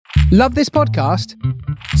Love this podcast?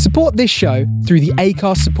 Support this show through the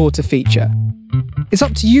Acast supporter feature. It's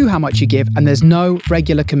up to you how much you give, and there's no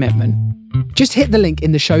regular commitment. Just hit the link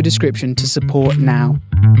in the show description to support now.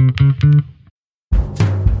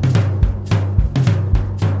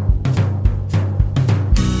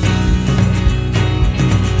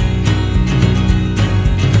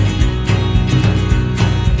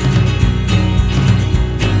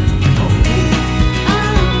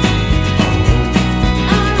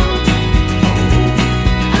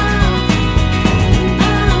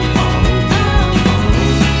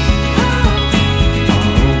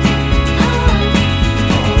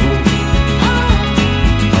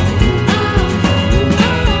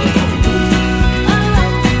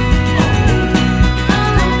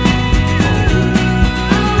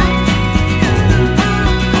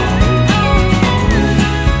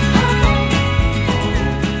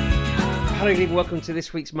 Welcome to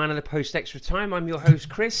this week's Man of the Post Extra Time. I'm your host,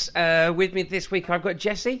 Chris. With me this week, I've got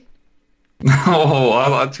Jesse. To be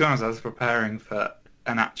honest, I was preparing for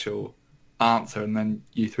an actual answer, and then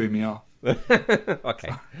you threw me off. Okay.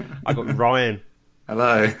 I've got Ryan.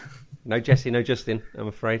 Hello. No Jesse, no Justin, I'm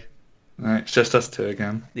afraid. No, it's just us two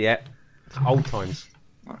again. Yeah. Old times.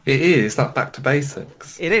 It is, that back to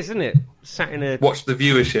basics. It is, isn't it? Sat in a... Watch the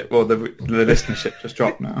viewership, or the listenership just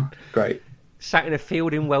drop now. Great. Sat in a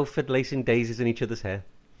field in Welford, lacing daisies in each other's hair.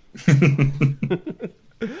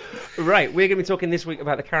 Right, we're going to be talking this week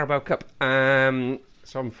about the Carabao Cup.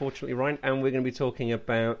 So unfortunately, Ryan, and we're going to be talking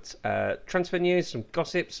about transfer news, some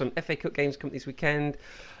gossip, some FA Cup games coming this weekend.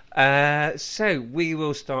 So we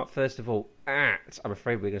will start first of all at, I'm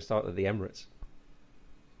afraid we're going to start at the Emirates.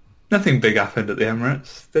 Nothing big happened at the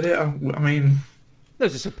Emirates, did it? I mean... There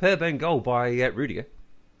was a superb own goal by Rudiger.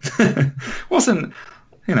 Wasn't...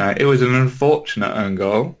 You know, it was an unfortunate own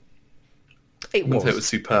goal. It was. It was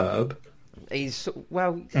superb.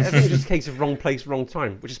 Well, I think it was just a case of wrong place, wrong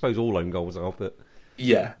time, which I suppose all own goals are, but...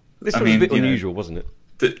 Yeah. This one was a bit unusual, wasn't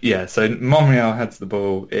it? Yeah, so Monreal heads the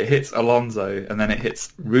ball, it hits Alonso, and then it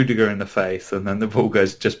hits Rudiger in the face, and then the ball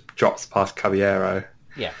just drops past Caballero.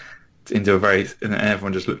 Yeah. And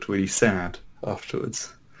everyone just looked really sad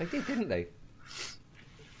afterwards. They did, didn't they?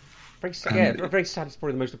 Very sad is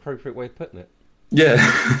probably the most appropriate way of putting it. Yeah.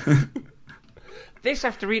 This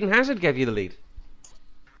after Eden Hazard gave you the lead.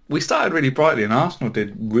 We started really brightly, and Arsenal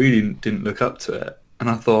didn't look up to it. And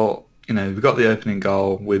I thought, we got the opening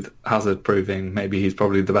goal with Hazard proving maybe he's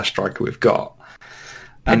probably the best striker we've got.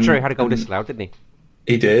 Pedro had a goal disallowed, didn't he?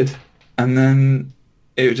 He did. And then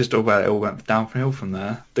it all went downhill from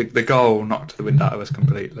there. The goal knocked the wind out of us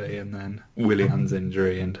completely, and then Willian's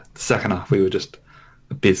injury, and the second half we were just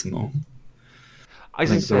abysmal. I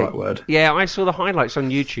think it's the right word. Yeah, I saw the highlights on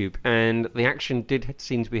YouTube, and the action did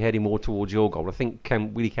seem to be heading more towards your goal. I think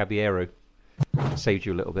Willy Caballero saved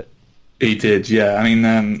you a little bit. He did, yeah. I mean,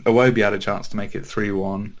 Iwobi had a chance to make it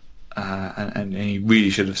 3-1, and he really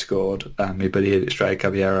should have scored, but he hit it straight at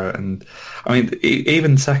Caballero. And I mean,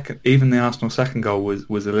 even the Arsenal second goal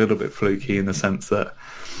was a little bit fluky in the sense that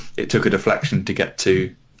it took a deflection to get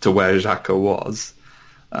to where Xhaka was.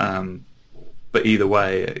 But either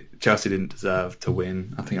way, Chelsea didn't deserve to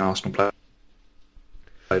win. I think Arsenal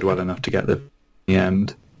played well enough to get the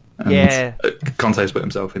end. And yeah. Conte's put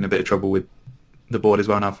himself in a bit of trouble with the board as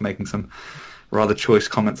well now for making some rather choice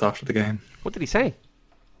comments after the game. What did he say?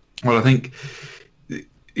 Well, I think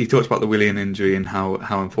he talked about the Willian injury and how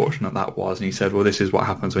unfortunate that was. And he said, well, this is what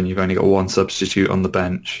happens when you've only got one substitute on the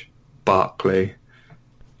bench, Barkley.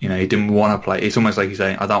 He didn't want to play. It's almost like he's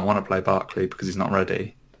saying, I don't want to play Barkley because he's not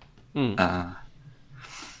ready.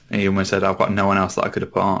 He almost said, I've got no one else that I could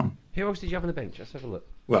have put on. Who else did you have on the bench? Let's have a look.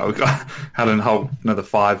 Well, we had another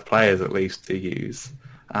 5 players at least to use.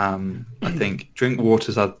 I think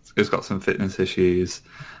Drinkwater's has got some fitness issues.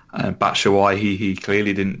 Batshuayi, he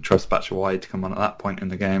clearly didn't trust Batshuayi to come on at that point in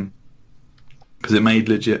the game because it made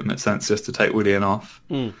legitimate sense just to take Willian off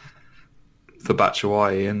for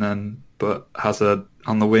Batshuayi and then put Hazard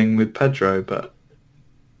on the wing with Pedro, but...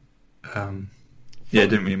 yeah, it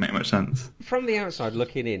didn't really make much sense. From the outside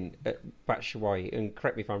looking in at Batshuayi, and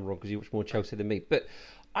correct me if I'm wrong because you're much more Chelsea than me, but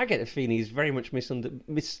I get the feeling he's very much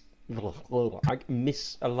misaligned.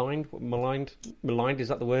 Maligned, is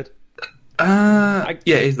that the word? Yeah,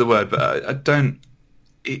 it's the word, but I don't...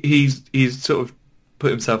 He's sort of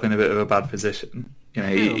put himself in a bit of a bad position.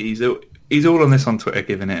 He's all on this on Twitter,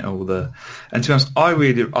 giving it all the... And to be honest,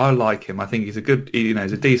 I like him. I think he's a good...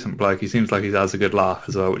 he's a decent bloke. He seems like he has a good laugh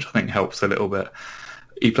as well, which I think helps a little bit.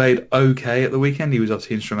 He played okay at the weekend. He was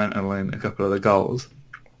obviously instrumental in a couple of the goals.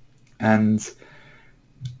 And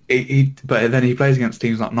but then he plays against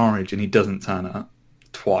teams like Norwich and he doesn't turn up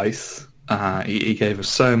twice. He gave us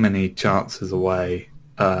so many chances away,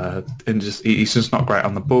 and he's just not great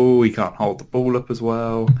on the ball. He can't hold the ball up as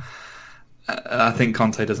well. I think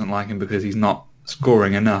Conte doesn't like him because he's not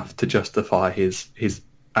scoring enough to justify his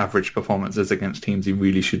average performances against teams he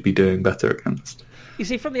really should be doing better against. You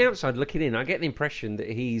see, from the outside looking in, I get the impression that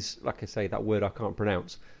he's, like I say, that word I can't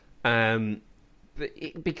pronounce,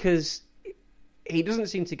 because he doesn't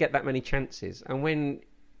seem to get that many chances, and when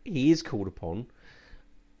he is called upon,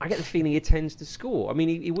 I get the feeling he tends to score. I mean,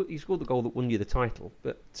 he scored the goal that won you the title,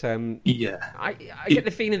 but yeah, I get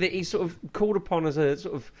the feeling that he's sort of called upon as a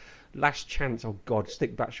sort of last chance. Oh God,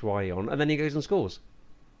 stick Batshuayi on, and then he goes and scores.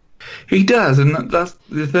 He does, and that's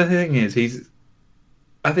the thing is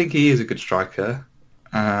I think he is a good striker,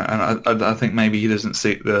 and I think maybe he doesn't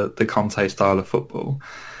suit the Conte style of football.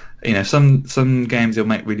 You know, some games he'll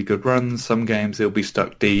make really good runs, some games he'll be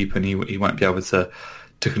stuck deep, and he won't be able to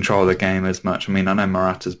control the game as much. I mean, I know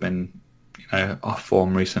Morata's been, off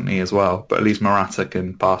form recently as well, but at least Morata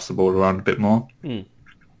can pass the ball around a bit more,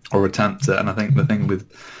 or attempt it. And I think the thing with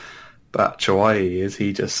Batshuayi is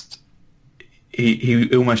he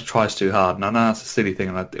almost tries too hard. And I know that's a silly thing,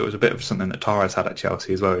 and it was a bit of something that Torres had at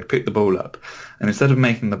Chelsea as well. He'd pick the ball up, and instead of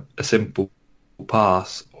making a simple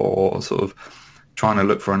pass or sort of trying to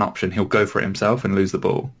look for an option, he'll go for it himself and lose the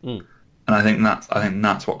ball. And I think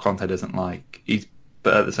that's what Conte doesn't like.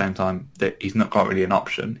 But at the same time, he's not got really an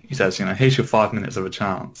option. He says, here's your 5 minutes of a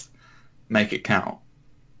chance, make it count.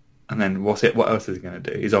 And then what else is he going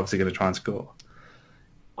to do? He's obviously going to try and score.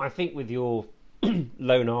 I think with your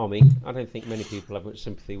lone army, I don't think many people have much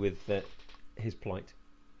sympathy with his plight.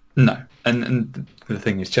 No, and the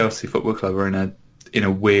thing is, Chelsea Football Club are in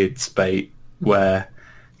a weird spate where,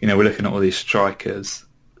 we're looking at all these strikers,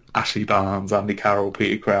 Ashley Barnes, Andy Carroll,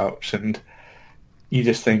 Peter Crouch, and you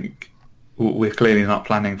just think, we're clearly not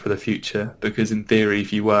planning for the future, because in theory,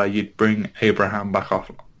 if you were, you'd bring Abraham back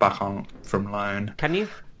on from loan. Can you?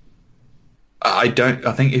 I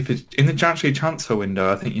think if it's in the January transfer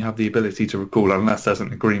window, I think you have the ability to recall unless there's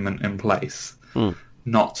an agreement in place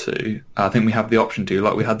not to. I think we have the option to,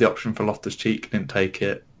 like we had the option for Loftus-Cheek, didn't take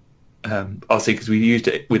it. Obviously, because we used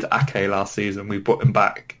it with Ake last season, we brought him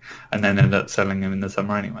back and then ended up selling him in the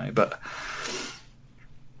summer anyway. But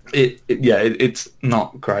it's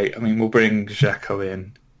not great. I mean, we'll bring Dzeko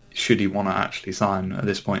in should he want to actually sign. At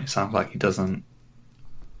this point, it sounds like he doesn't.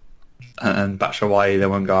 And Batshuayi then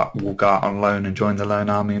will go out on loan and join the loan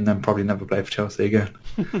army, and then probably never play for Chelsea again.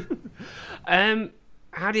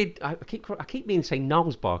 How did I keep meaning to say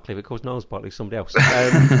Niles Barkley, but of course Niles Barkley's somebody else.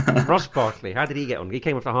 Ross Barkley, how did he get on? He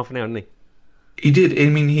came after half an hour, didn't he? He did. I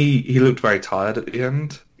mean, he looked very tired at the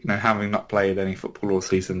end. Having not played any football all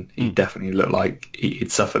season, he definitely looked like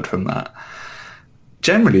he'd suffered from that.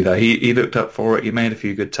 Generally, though, he looked up for it. He made a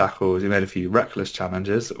few good tackles. He made a few reckless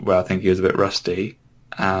challenges where I think he was a bit rusty.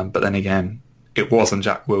 But then again, it wasn't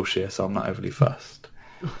Jack Wilshere, so I'm not overly fussed.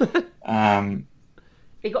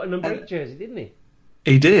 He got a number 8 jersey, didn't he?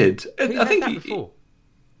 He did. Who I think had that before?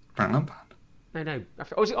 Frank Lampard. No.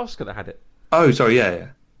 Oh, was it Oscar that had it? Oh, sorry, yeah.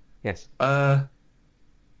 Yes. I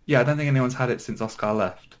don't think anyone's had it since Oscar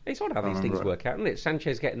left. It's odd how these things work out, isn't it?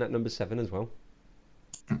 Sanchez getting that number 7 as well.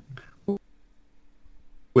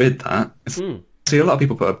 With that, see, a lot of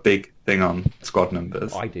people put a big thing on squad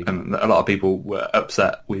numbers. I do. And a lot of people were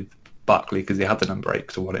upset with Barkley because he had the number 8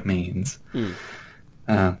 because of what it means.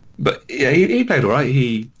 But yeah, he played all right.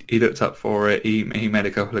 He looked up for it. He made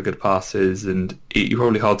a couple of good passes, and he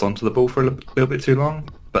probably holds on to the ball for a little bit too long.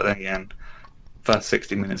 But then again, first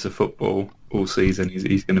 60 minutes of football all season,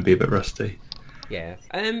 he's going to be a bit rusty. Yeah.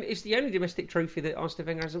 It's the only domestic trophy that Arsene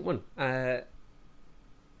Wenger hasn't won.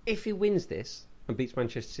 If he wins this and beats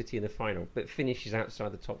Manchester City in the final, but finishes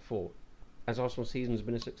outside the top 4, has Arsenal's season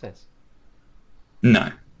been a success? No.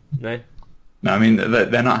 No, I mean,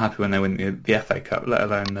 they're not happy when they win the FA Cup, let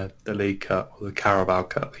alone the League Cup or the Carabao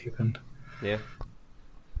Cup even. Yeah.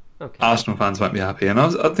 Okay. Arsenal fans won't be happy, and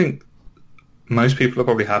I think most people are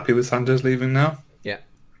probably happy with Sanchez leaving now. Yeah.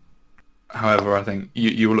 However, I think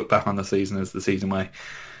you will look back on the season as the season where,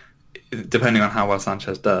 depending on how well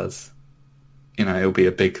Sanchez does, it'll be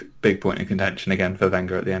a big point of contention again for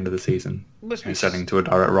Wenger at the end of the season, selling to a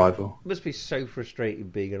direct rival. It must be so frustrating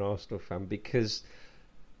being an Arsenal fan because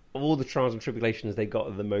all the trials and tribulations they got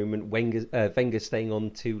at the moment, Wenger staying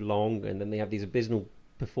on too long, and then they have these abysmal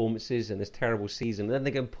performances and this terrible season, and then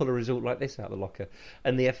they go and pull a result like this out of the locker,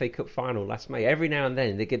 and the FA Cup final last May. Every now and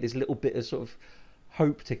then they get this little bit of sort of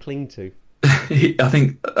hope to cling to. I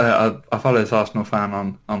think I follow this Arsenal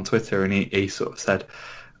fan on Twitter, and he sort of said,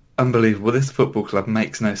 unbelievable, this football club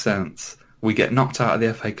makes no sense. We get knocked out of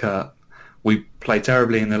the FA Cup, we play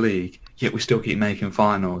terribly in the league, yet we still keep making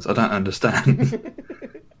finals. I don't understand.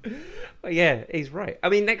 Well, yeah, he's right. I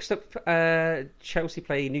mean, next up, Chelsea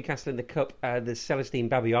play Newcastle in the Cup, the Celestine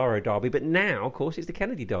Babayaro derby, but now, of course, it's the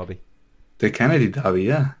Kennedy derby. The Kennedy derby,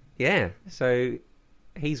 yeah. Yeah, so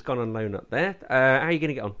he's gone on loan up there. How are you going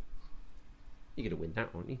to get on? You're going to win that,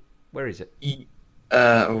 aren't you? Where is it?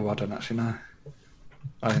 I don't actually know.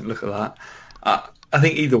 I didn't look at that. I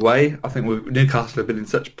think either way, I think Newcastle have been in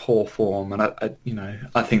such poor form, and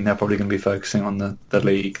I think they're probably going to be focusing on the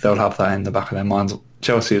league. They'll have that in the back of their minds.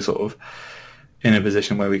 Chelsea are sort of in a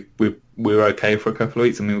position where we were okay for a couple of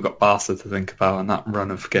weeks, and we've got Barca to think about and that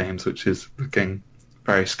run of games, which is looking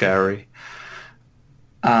very scary.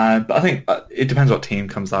 But I think it depends what team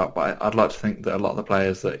comes out. But I'd like to think that a lot of the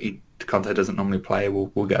players that Conte doesn't normally play will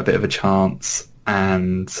get a bit of a chance,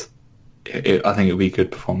 and I think it'll be a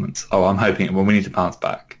good performance. I'm hoping it will. We need to bounce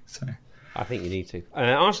back. So I think you need to.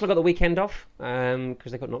 Arsenal got the weekend off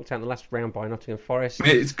because they got knocked out in the last round by Nottingham Forest. I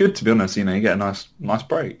mean, it's good, to be honest. You get a nice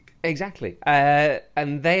break. Exactly.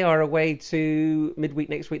 And they are away to midweek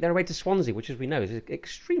next week. They're away to Swansea, which, as we know, is an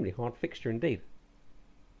extremely hard fixture indeed.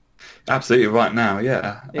 Absolutely, right now,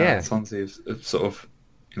 yeah. Yeah. Swansea have sort of,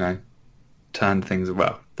 turned things.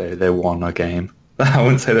 Well, they won a game. I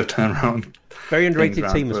wouldn't say they've turned around. Very underrated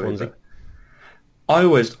team, the Swansea. I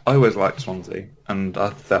always liked Swansea, and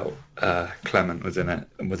I felt Clement was in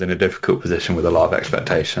a difficult position with a lot of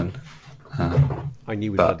expectation. I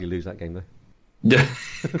knew we'd bloody lose that game, though. Yeah.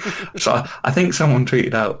 So I think someone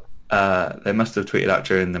tweeted out. They must have tweeted out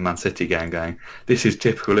during the Man City game, going, "This is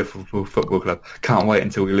typical Liverpool Football Club. Can't wait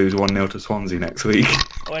until we lose 1-0 to Swansea next week."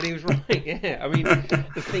 Oh, and he was right. Yeah. I mean,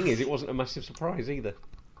 the thing is, it wasn't a massive surprise either.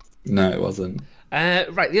 No, it wasn't.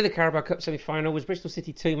 Right, the other Carabao Cup semi-final was Bristol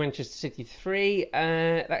City 2, Manchester City 3.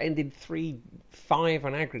 That ended 3-5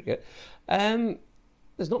 on aggregate.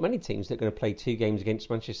 There's not many teams that are going to play 2 games against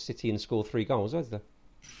Manchester City and score 3 goals, is there?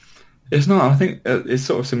 It's not. I think it's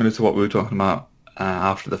sort of similar to what we were talking about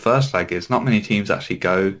after the first leg. Is not many teams actually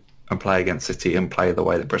go and play against City and play the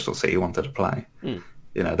way that Bristol City wanted to play.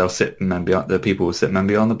 They'll sit men behind, the people will sit men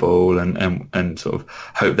behind the ball and sort of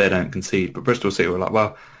hope they don't concede. But Bristol City were like,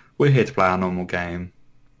 well, we're here to play our normal game.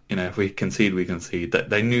 If we concede, we concede.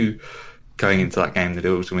 That they knew going into that game that it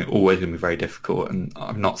was always going to be very difficult. And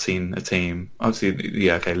I've not seen a team. Obviously,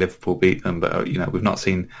 Liverpool beat them, but we've not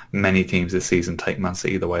seen many teams this season take Man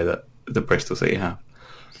City the way that the Bristol City have.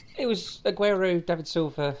 It was Aguero, David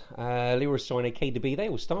Silva, Leroy Sané, KDB. They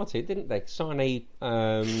all started, didn't they? Sané,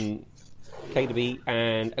 KDB,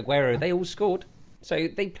 and Aguero. They all scored. So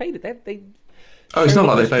they played it. It's not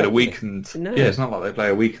like they played a weakened. No. Yeah, it's not like they play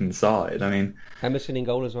a weakened side. I mean, Emerson in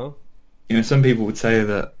goal as well. Some people would say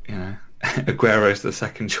that Aguero's the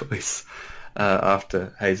second choice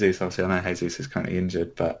after Jesus. Obviously, I know Jesus is currently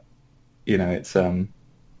injured, but it's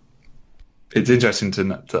interesting to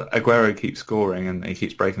note that Aguero keeps scoring and he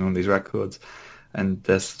keeps breaking all these records, and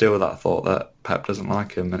there's still that thought that Pep doesn't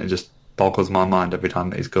like him, and it just boggles my mind every time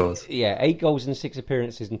that he scores. Yeah, 8 goals and 6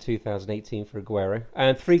 appearances in 2018 for Aguero,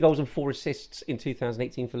 and 3 goals and 4 assists in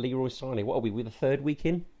 2018 for Leroy Sané. What are we, with the 3rd week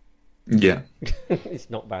in? Yeah. It's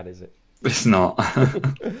not bad, is it? It's not.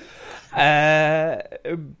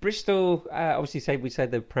 Bristol, obviously, we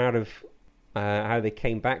said they're proud of how they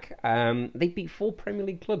came back. They beat 4 Premier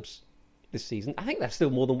League clubs this season. I think that's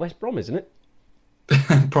still more than West Brom, isn't it?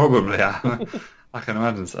 Probably, I can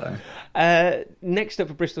imagine so. Next up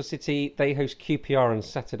for Bristol City, they host QPR on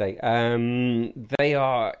Saturday. They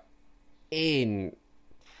are in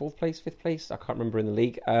 4th place, 5th place, I can't remember in the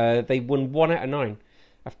league. They won 1 out of 9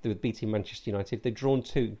 after beating Manchester United. They've drawn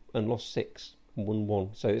 2 and lost 6 and won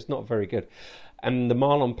 1, so it's not very good. And the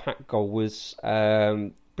Marlon Pack goal was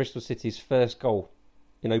Bristol City's first goal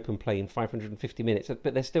in open play in 550 minutes,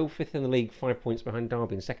 but they're still 5th in the league, 5 points behind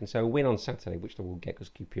Derby in 2nd, so a win on Saturday, which they will get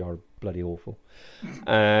because QPR are bloody awful,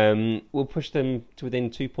 will push them to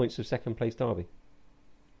within 2 points of 2nd place Derby.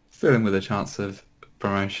 Filling with a chance of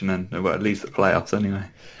promotion and, well, at least the playoffs anyway.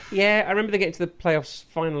 Yeah, I remember they getting to the playoffs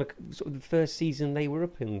final, sort of the first season they were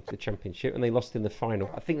up in the Championship, and they lost in the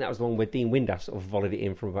final. I think that was the one where Dean Windass sort of volleyed it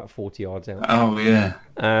in from about 40 yards out. Oh, yeah.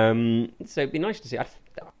 So it'd be nice to see.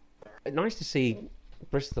 Nice to see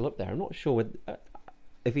Bristol up there. I'm not sure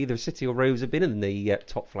if either City or Rovers have been in the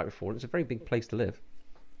top flight before. It's a very big place to live.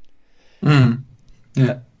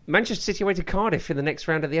 Yeah. Manchester City away to Cardiff in the next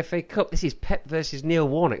round of the FA Cup. This is Pep versus Neil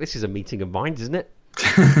Warnock. This is a meeting of minds, isn't it?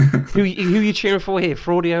 Who are you cheering for here,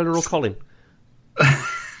 Fraudiola or Colin?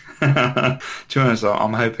 To be honest,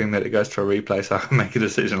 I'm hoping that it goes to a replay so I can make a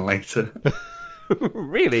decision later.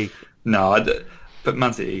 Really? No, but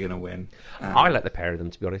Man City are going to win. I like the pair of them,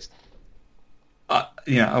 to be honest.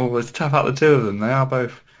 It's tough out the two of them. They are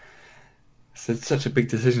both It's such a big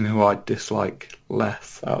decision who I dislike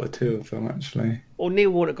less out of the two of them, actually. Well,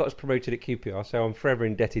 Neil Warnock got us promoted at QPR, so I'm forever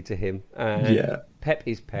indebted to him. Yeah. Pep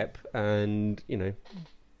is Pep, and,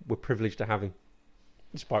 we're privileged to have him,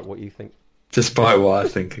 despite what you think. Despite what I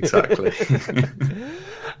think, exactly.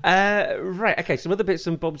 Right, okay, some other bits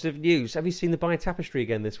and bobs of news. Have you seen the Bayern Tapestry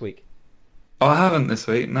again this week? Oh, I haven't this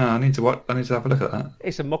week. No, I need to have a look at that.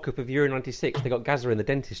 It's a mock-up of Euro 96. They got Gazza in the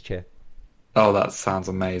dentist chair. Oh, that sounds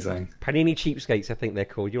amazing. Panini Cheapskates, I think they're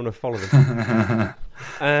called. You want to follow them?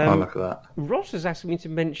 I'll look at that. Ross has asked me to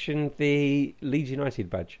mention the Leeds United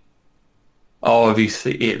badge. Oh, have you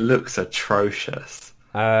seen? It looks atrocious.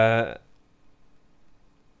 Go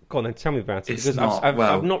on then, tell me about it. It's Because not,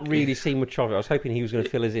 I've not really seen much of it. I was hoping he was going to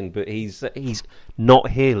fill us in, but he's not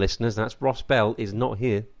here, listeners. That's Ross Bell is not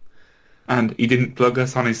here. And he didn't plug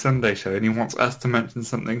us on his Sunday show, and he wants us to mention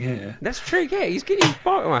something here. That's true, yeah. He's getting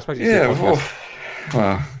part of I suppose.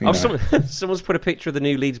 Someone's put a picture of the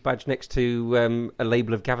new Leeds badge next to a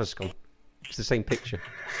label of Gaviscon. It's the same picture.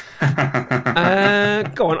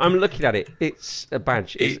 Go on, I'm looking at it. It's a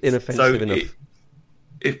badge. It's inoffensive enough.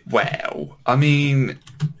 Well, I mean,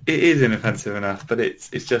 it is inoffensive enough, but it's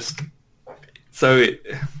just so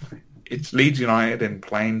it's Leeds United in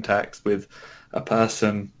plain text with a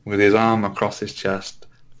person with his arm across his chest,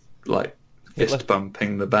 like fist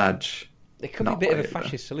bumping the badge. It could be a bit of a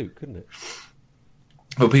fascist salute, couldn't it?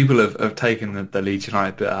 Well, people have taken the Leeds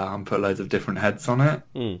United bit out and put loads of different heads on it.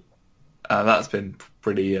 That's been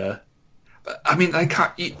pretty. I mean, they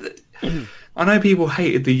can't. I know people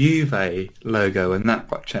hated the Juve logo and that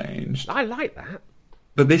got changed. I like that.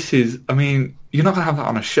 But this is, I mean, you're not going to have that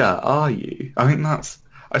on a shirt, are you? I think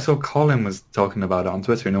I saw Colin was talking about it on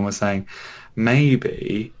Twitter and was saying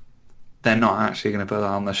maybe they're not actually going to put that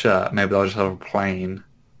on the shirt. Maybe they'll just have a plain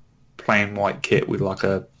white kit with like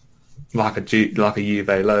a Juve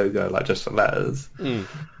logo, like just the letters.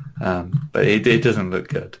 But it doesn't look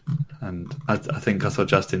good. And I think I saw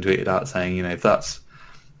Justin tweeted out saying, if that's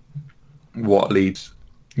what Leeds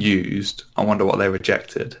used, I wonder what they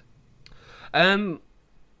rejected.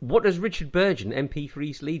 What does Richard Burgeon, MP for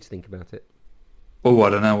East Leeds, think about it? Oh, I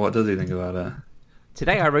don't know. What does he think about it?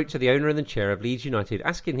 Today I wrote to the owner and the chair of Leeds United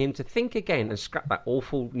asking him to think again and scrap that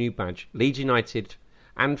awful new badge. Leeds United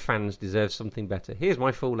and fans deserve something better. Here's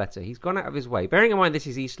my full letter. He's gone out of his way. Bearing in mind this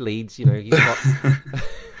is East Leeds, he's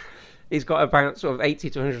got about sort of 80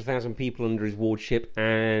 to 100,000 people under his wardship,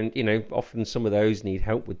 and often some of those need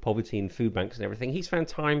help with poverty and food banks and everything. He's found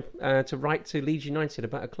time to write to Leeds United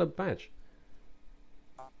about a club badge.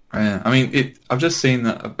 Yeah, I mean, I've just seen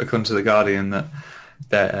that according to the Guardian that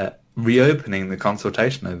they're reopening the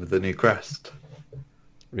consultation over the new crest.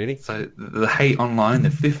 Really? So the hate online,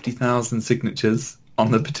 the 50,000 signatures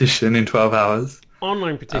on the petition in 12 hours.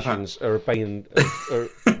 Online petitions are a bane.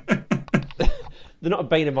 They're not a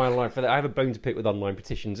bane of my life. I have a bone to pick with online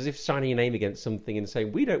petitions. As if signing your name against something and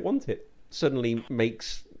saying we don't want it suddenly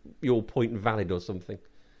makes your point valid or something.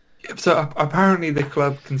 So apparently the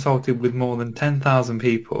club consulted with more than 10,000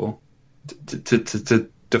 people to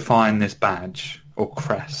define this badge or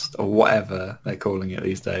crest or whatever they're calling it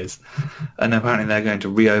these days. And apparently they're going to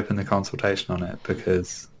reopen the consultation on it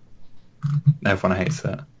because everyone hates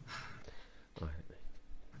it.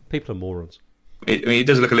 People are morons. It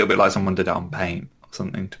does look a little bit like someone did it on paint or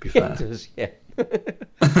something, to be fair. It does, yeah.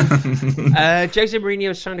 Jose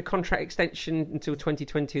Mourinho signed a contract extension until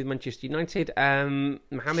 2020 with Manchester United.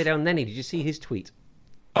 Mohamed El Neni, did you see his tweet?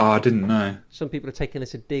 Oh, I didn't know. Some people are taking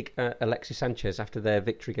this a dig at Alexis Sanchez after their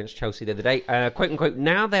victory against Chelsea the other day. Quote unquote,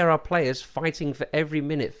 now there are players fighting for every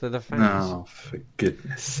minute for the fans. Oh, for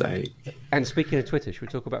goodness sake. And speaking of Twitter, should we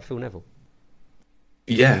talk about Phil Neville?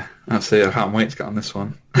 Yeah, absolutely. I can't wait to get on this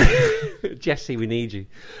one. Jesse, we need you.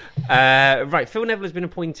 Right, Phil Neville has been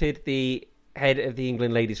appointed the head of the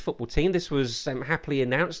England ladies football team. This was happily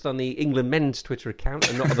announced on the England men's Twitter account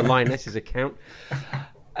and not on the Lionesses account.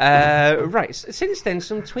 Right, since then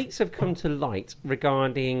some tweets have come to light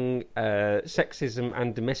regarding sexism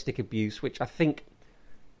and domestic abuse, which I think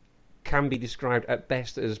can be described at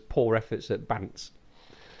best as poor efforts at bants.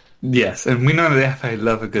 Yes, and we know the FA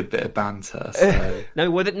love a good bit of banter. So.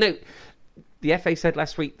 No, the FA said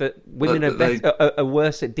last week that women are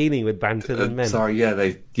worse at dealing with banter than men. Sorry,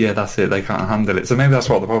 that's it. They can't handle it. So maybe that's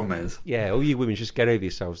what the problem is. Yeah, all you women just get over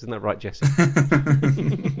yourselves. Isn't that right, Jesse?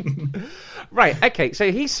 Right, okay,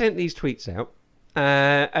 so he sent these tweets out.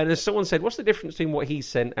 And as someone said, what's the difference between what he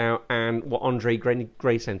sent out and what Andre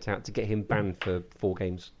Gray sent out to get him banned for 4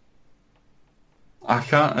 games? I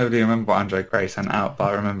can't really remember what Andre Gray sent out, but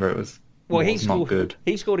I remember it was was not good.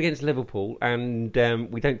 He scored against Liverpool, and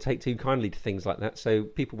we don't take too kindly to things like that. So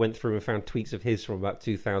people went through and found tweets of his from about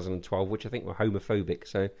 2012, which I think were homophobic.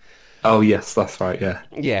 So, oh yes, that's right. Yeah,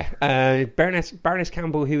 yeah. Baroness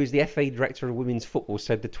Campbell, who is the FA director of women's football,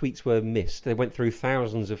 said the tweets were missed. They went through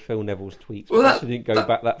thousands of Phil Neville's tweets, but that didn't go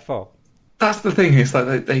back that far. That's the thing. It's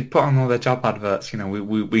like they put on all their job adverts. You know,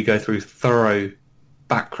 we go through thorough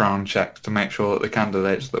background checks to make sure that the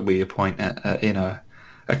candidates that we appoint are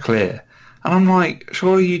clear. And I'm like,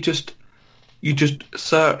 surely you just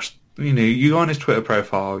search, you go on his Twitter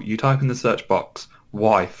profile, you type in the search box,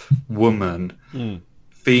 wife, woman,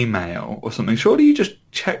 female, or something. Surely you just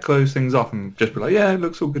check those things off and just be like, yeah, it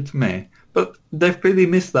looks all good to me. But they've clearly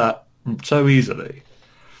missed that so easily.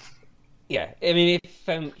 Yeah, I mean,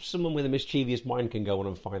 if someone with a mischievous mind can go on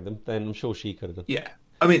and find them, then I'm sure she could have done. Yeah.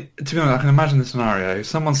 I mean, to be honest, I can imagine the scenario.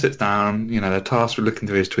 Someone sits down, they're tasked with looking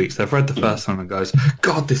through his tweets. They've read the first one and goes,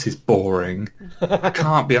 God, this is boring. I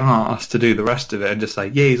can't be asked to do the rest of it and just say,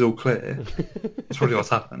 yeah, he's all clear. That's probably what's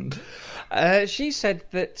happened. She said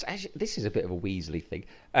that, actually, this is a bit of a Weasley thing.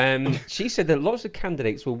 She said that lots of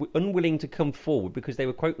candidates were unwilling to come forward because they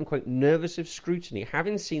were, quote-unquote, nervous of scrutiny,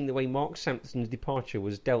 having seen the way Mark Sampson's departure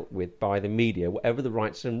was dealt with by the media, whatever the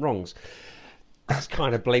rights and wrongs. That's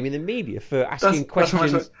kind of blaming the media for asking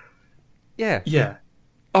questions. Like, yeah. Yeah.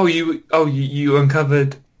 You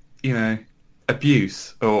uncovered,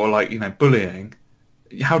 abuse or bullying.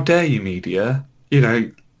 How dare you, media?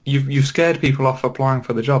 You've scared people off applying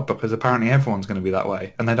for the job because apparently everyone's going to be that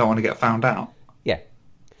way and they don't want to get found out. Yeah.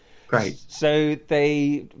 Great. So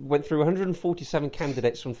they went through 147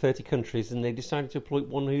 candidates from 30 countries and they decided to appoint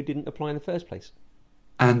one who didn't apply in the first place.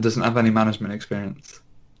 And doesn't have any management experience.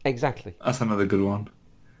 Exactly. That's another good one.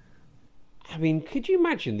 I mean, could you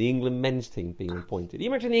imagine the England men's team being appointed? You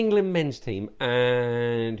imagine the England men's team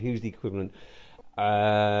and who's the equivalent?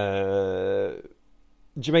 Jermaine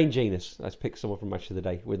Genius, let's pick someone from Match of the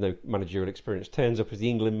Day with no managerial experience, turns up as the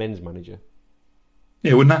England men's manager.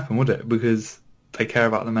 Yeah, it wouldn't happen, would it? Because they care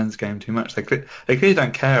about the men's game too much. They clearly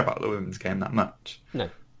don't care about the women's game that much. No.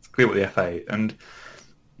 It's clear with the FA. And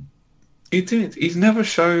he's never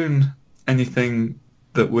shown anything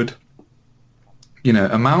that would,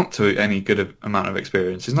 amount to any good amount of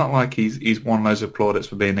experience. It's not like he's won loads of plaudits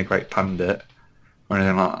for being a great pundit or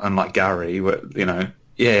anything unlike Gary, where,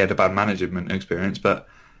 he had a bad management experience, but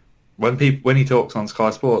when he talks on Sky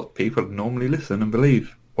Sports, people normally listen and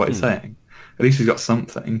believe what he's saying. At least he's got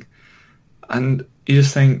something. And you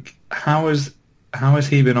just think, how has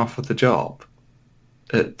he been offered the job?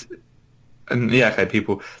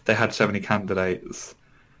 People, they had so many candidates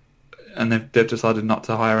and they've decided not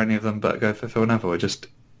to hire any of them but go for Phil Neville.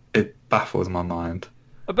 It baffles my mind.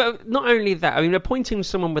 But not only that, I mean, appointing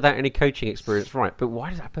someone without any coaching experience, right, but why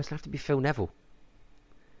does that person have to be Phil Neville?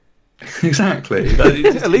 Exactly.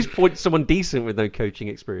 At least point someone decent with no coaching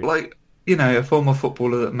experience. Like, a former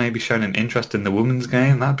footballer that maybe shown an interest in the women's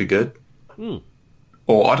game, that'd be good.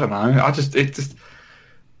 Or, I don't know,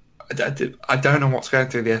 I don't know what's going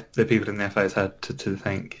through the people in the FA's head to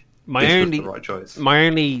think this was the right choice. My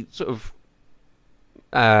only sort of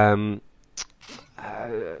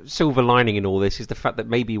silver lining in all this is the fact that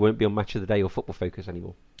maybe he won't be on Match of the Day or Football Focus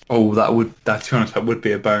anymore. Oh, to be honest, that would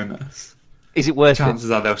be a bonus. Is it worth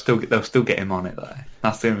Chances are they'll still get him on it though.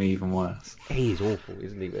 That's going to be even worse. He is awful,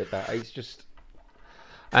 isn't he? With that, he's just.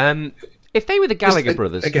 If they were the Gallagher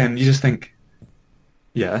brothers, again, you just think,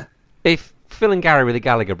 yeah. If Phil and Gary were the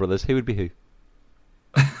Gallagher brothers, who would be who?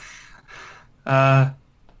 Well,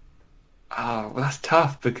 that's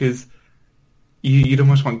tough because you'd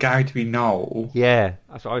almost want Gary to be Noel. Yeah,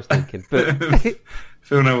 that's what I was thinking. But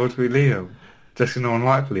Phil Neville to be Liam. Just no one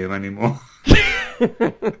likes Liam anymore.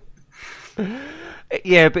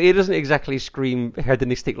 Yeah, but he doesn't exactly scream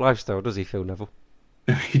hedonistic lifestyle, does he, Phil Neville?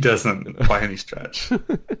 He doesn't, by any stretch.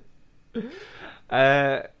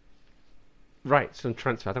 Right, some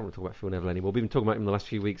transfer. I don't want to talk about Phil Neville anymore. We've been talking about him the last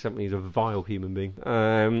few weeks, haven't we? He's a vile human being.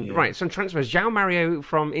 Right, some transfers. João Mario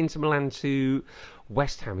from Inter Milan to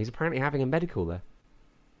West Ham. He's apparently having a medical there.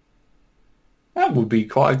 That would be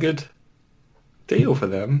quite a good deal for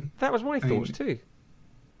them. That was my thoughts too.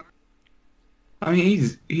 I mean,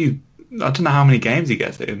 he's I don't know how many games he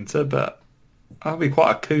gets at Inter, but that'd be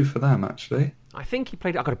quite a coup for them, actually. I think he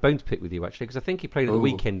played. I got a bone to pick with you actually, because I think he played at the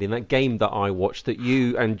weekend in that game that I watched that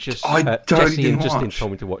you and Jesse and Justin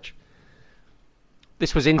told me to watch.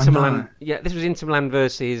 This was Inter Milan. Yeah, this was Inter Milan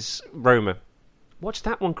versus Roma. Watch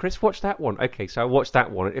that one, Chris. Watch that one. Okay, so I watched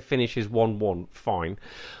that one. It finishes 1-1. Fine.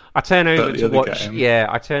 I turn over to watch. Yeah,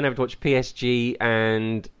 I turn over to watch PSG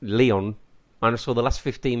and Lyon, and I saw the last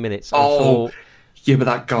 15 minutes. Yeah, but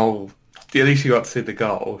that goal. at least you got to see the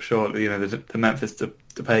goal. Surely, the Memphis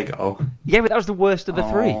Depay goal. Yeah, but that was the worst of the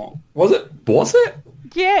three. Was it? Was it?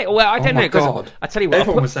 Yeah, well, I don't know. God. I tell you what,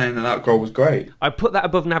 everyone was saying that goal was great. I put that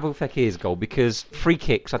above Nabil Fekir's goal because free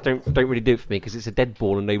kicks, I don't really do it for me because it's a dead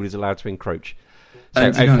ball and nobody's allowed to encroach. So,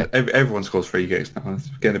 and everyone scores free kicks now. It's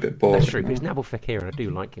getting a bit boring. That's true. But it's Nabil Fekir, and I do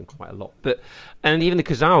like him quite a lot. And even the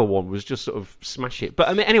Kazawa one was just sort of smash it.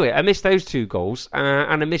 But anyway, I missed those two goals,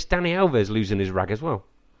 and I missed Dani Alves losing his rag as well.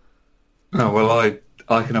 Oh well,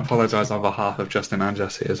 I can apologise on behalf of Justin and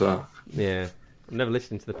Jesse as well. Yeah. I'm never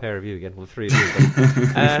listening to the pair of you again, well, the three of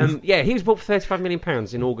you. Yeah, he was bought for £35 million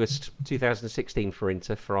in August 2016 for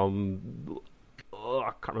Inter from...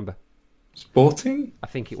 I can't remember. Sporting? I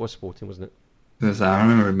think it was Sporting, wasn't it? I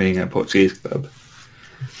remember him being at a Portuguese club.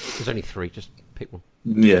 There's only three, just pick one.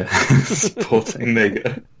 Yeah, Sporting, there you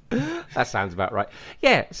go. That sounds about right.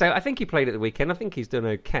 Yeah, so I think he played at the weekend. I think he's done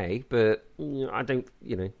okay, but I don't,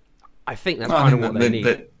 I think that's kind of what they need.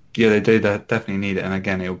 They do. They definitely need it, and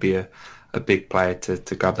again, it'll be a big player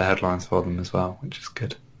to grab the headlines for them as well, which is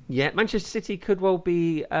good. Yeah, Manchester City could well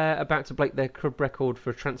be about to break their club record for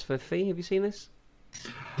a transfer fee. Have you seen this?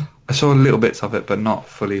 I saw little bits of it, but not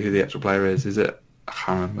fully who the actual player is. Is it? I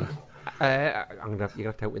can't remember. You're gonna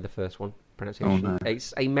have to help with the first one pronunciation. Oh, no.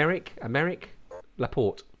 It's Aymeric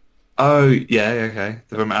Laporte. Oh yeah, okay.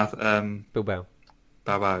 From Bilbao.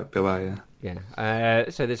 Bilbao, yeah. Yeah.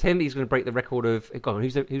 So there's him. He's going to break the record of. Go on.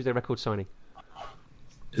 Who's their record signing?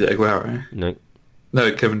 Is it Aguero?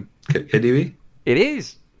 No, Kevin KDB? It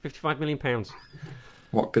is £55 million.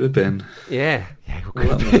 What could have been? Yeah,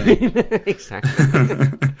 what could have been. Exactly.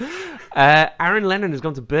 Aaron Lennon has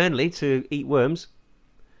gone to Burnley to eat worms.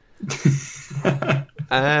 I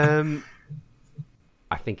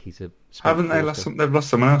think he's a... Haven't they lost? They've lost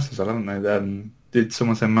someone else as well, haven't they? Did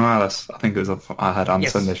someone say Morales? I think it was. I heard on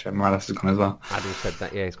Sunday show Morales has gone as well. Adam said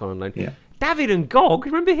that. Yeah, he's gone on loan. Yeah. David Ngog,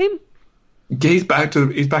 remember him? He's back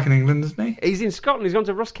in England, isn't he? He's in Scotland. He's gone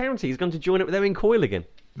to Ross County. He's gone to join up with Owen Coyle again.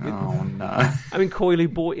 Oh no! Owen Coyle, who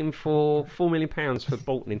bought him for £4 million for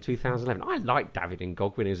Bolton in 2011. I liked David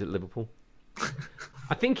Ngog when he was at Liverpool.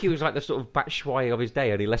 I think he was like the sort of Batshuayi of his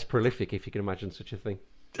day, only less prolific, if you can imagine such a thing.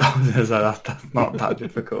 That's not that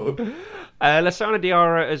difficult. Lassana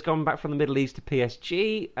Diarra has gone back from the Middle East to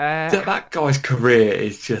PSG. That guy's career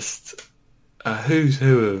is just a who's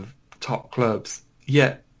who of top clubs.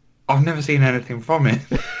 Yet I've never seen anything from him.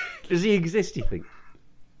 Does he exist, do you think?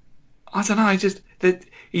 I don't know.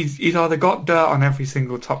 He's either got dirt on every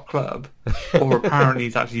single top club, or apparently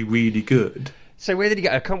he's actually really good. So where did he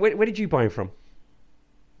go? Where did you buy him from?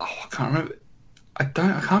 Oh, I can't remember. I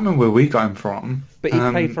can't remember where we got him from. But he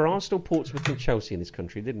played for Arsenal, Portsmouth, and Chelsea in this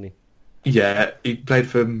country, didn't he? Yeah, he played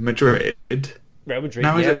for Madrid. Real Madrid.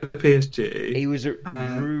 Now he's at PSG. He was at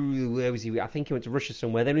where was he? I think he went to Russia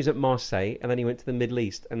somewhere. Then he was at Marseille, and then he went to the Middle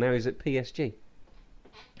East, and now he's at PSG.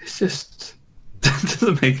 It's just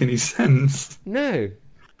doesn't make any sense. No.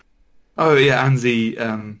 Oh yeah, Anzi.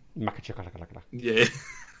 Yeah.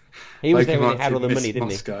 He was there when he had all the money, didn't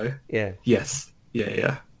Moscow. he? Yeah. Yes.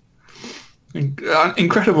 Yeah.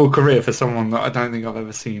 Incredible career for someone that I don't think I've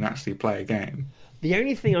ever seen actually play a game. The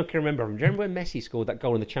only thing I can remember, do you remember when Messi scored that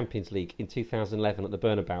goal in the Champions League in 2011 at the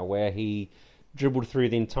Bernabeu, where he dribbled through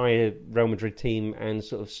the entire Real Madrid team and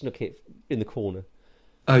sort of snuck it in the corner?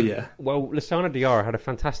 Oh, yeah. Well, Lassana Diarra had a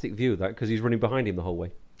fantastic view of that because he's running behind him the whole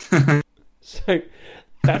way. So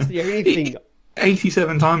that's the only thing.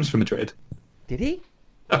 87 times for Madrid. Did he?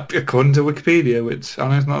 According to Wikipedia, which I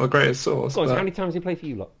know is not the greatest source. Go on, so how many times did he play for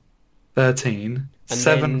you lot? 13. And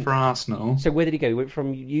 7 for Arsenal. So where did he go? He went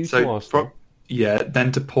from you to Arsenal?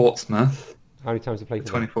 Then to Portsmouth. How many times did he play for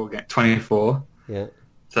 24 games. 24. Yeah.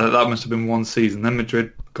 So that must have been one season. Then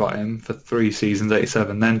Madrid got him for 3 seasons,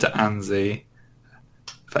 87. Then to Anzi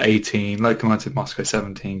for 18. Lokomotiv Moscow,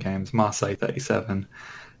 17 games. Marseille, 37.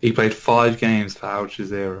 He played 5 games for Al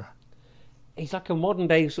Jazeera. He's like a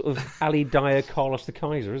modern-day sort of Ali Dyer, Carlos de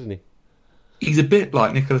Kaiser, isn't he? He's a bit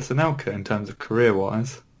like Nicolas Anelka in terms of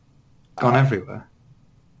career-wise. Gone everywhere.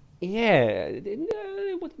 Yeah.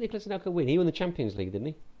 What did Nicolas Anelka win? He won the Champions League, didn't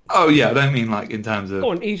he? Oh, yeah. I don't mean like in terms of...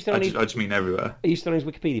 Go on, I just mean everywhere. Are you still on his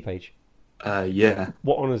Wikipedia page? Yeah.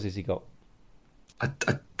 What honours has he got? I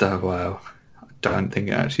don't think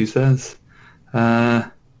it actually says.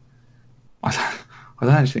 I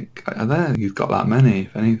don't think he's got that many,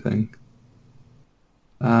 if anything.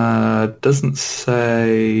 Doesn't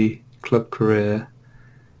say club career.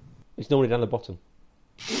 It's normally down the bottom.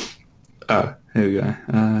 Oh, here we go.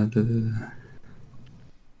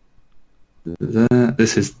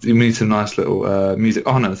 This is, you need some nice little music.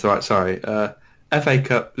 Oh no, that's right. Sorry. FA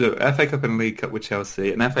Cup and League Cup with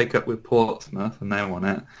Chelsea, an FA Cup with Portsmouth, and they won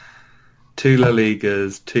it. 2 La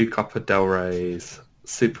Ligas, 2 Copa del Reys,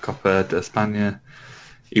 Supercopa de España.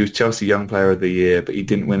 He was Chelsea Young Player of the Year, but he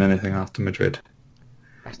didn't win anything after Madrid.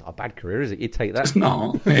 That's not a bad career, is it? You'd take that. It's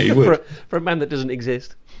not. Yeah, he would. for a man that doesn't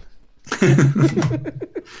exist.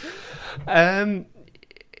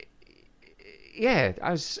 Yeah,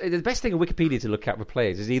 the best thing on Wikipedia to look at for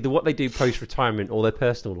players is either what they do post-retirement or their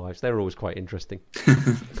personal lives. They're always quite interesting.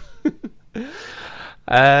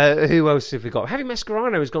 Who else have we got? Javi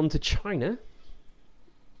Mascherano has gone to China.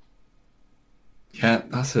 Yeah,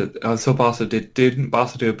 I saw Barca didn't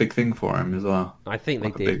Barca do a big thing for him as well? I think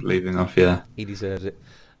like they a did. Big leaving off, yeah. He deserves it.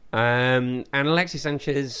 And Alexis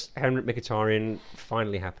Sanchez, Henrik Mkhitaryan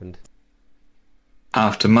finally happened.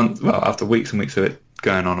 After weeks and weeks of it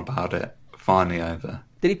going on about it, finally over.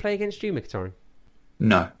 Did he play against you, Mkhitaryan?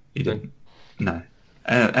 No, he didn't. No.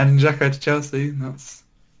 And Dzeko to Chelsea,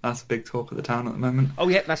 that's a big talk of the town at the moment. Oh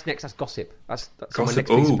yeah, that's next. That's gossip. That's Gossip. my next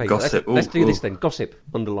piece of paper. Gossip. Let's do this then. Gossip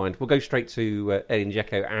underlined. We'll go straight to Edin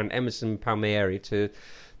Dzeko and Emerson Palmieri to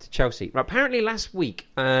Chelsea. Right, apparently last week,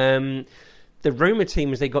 the Roma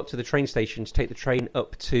team, as they got to the train station to take the train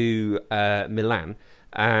up to Milan,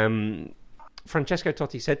 Francesco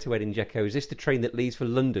Totti said to Edin Dzeko, "Is this the train that leaves for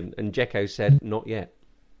London?" And Dzeko said, "Not yet."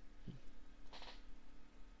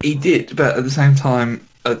 He did, but at the same time,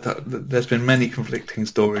 there's been many conflicting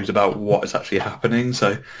stories about what is actually happening.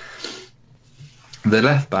 So the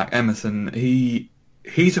left back, Emerson,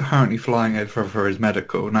 he's apparently flying over for his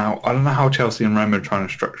medical. Now, I don't know how Chelsea and Roma are trying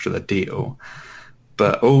to structure the deal,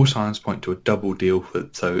 but all signs point to a double deal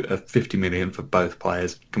so 50 million for both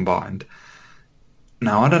players combined.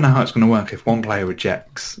 Now, I don't know how it's going to work if one player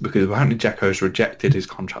rejects, because apparently Dzeko's rejected his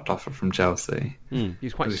contract offer from Chelsea.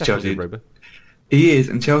 He's quite settled in Roma. He is,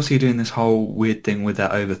 and Chelsea are doing this whole weird thing with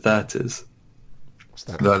their over 30s. What's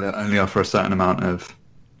that? They'll only offer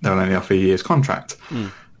they'll only offer a year's contract.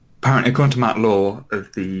 Apparently, according to Matt Law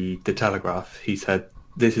of the Telegraph, he said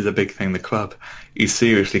this is a big thing. The club is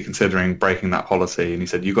seriously considering breaking that policy, and he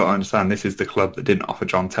said you've got to understand this is the club that didn't offer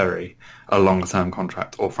John Terry a longer-term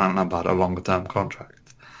contract or Frank Lampard a longer-term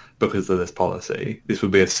contract because of this policy. This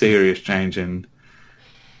would be a serious change in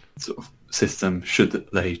sort of system should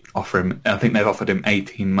they offer him. I think they've offered him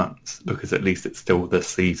 18 months because at least it's still this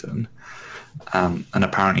season. And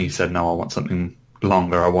apparently he said, no, I want something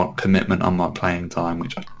longer. I want commitment on my playing time,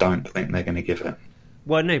 which I don't think they're going to give him.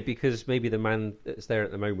 Well, no, because maybe the man that's there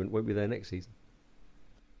at the moment won't be there next season.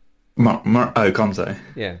 Conte.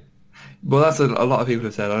 Yeah. Well, that's a lot of people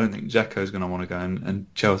have said. I don't think Dzeko's going to want to go and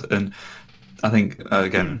Chelsea. And I think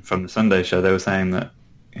again from the Sunday show they were saying that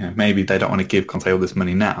maybe they don't want to give Conte all this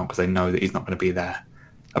money now because they know that he's not going to be there.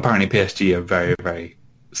 Apparently, PSG are very, very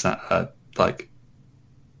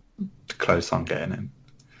close on getting him.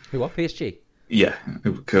 Who are PSG? Yeah,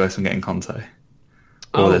 close on getting Conte.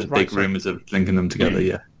 There's big rumours of linking them together.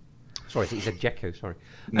 Yeah. Sorry, he said Dzeko. Sorry.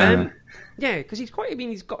 No. Yeah, because he's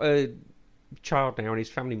got a child now, and his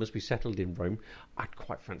family must be settled in Rome. I'd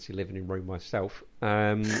quite fancy living in Rome myself.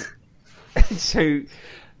 So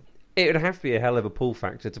it would have to be a hell of a pull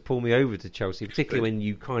factor to pull me over to Chelsea, particularly when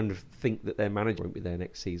you kind of think that their manager won't be there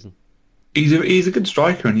next season. He's a good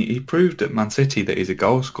striker, and he proved at Man City that he's a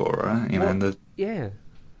goal scorer. Yeah.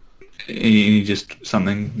 He just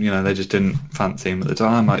something. They just didn't fancy him at the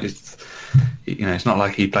time. It's not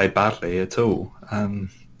like he played badly at all.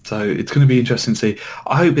 So it's going to be interesting to see.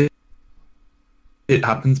 I hope it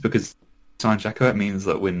happens because sign Dzeko, it means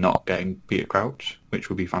that we're not getting Peter Crouch, which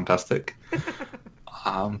would be fantastic.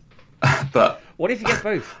 But what if you get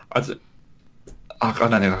both? I don't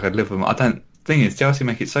think I could live with them. Thing is, Chelsea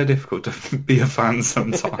make it so difficult to be a fan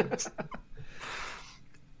sometimes.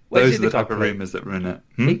 Those are the type of rumours that ruin it.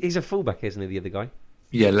 He's a fullback, isn't he? The other guy.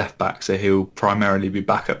 Yeah, left back. So he'll primarily be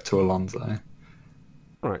back up to Alonso.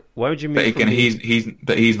 Right. Why would you move? But again,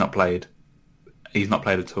 he's not played. He's not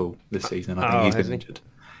played at all this season. I think he's been injured.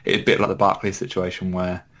 It's a bit like the Barkley situation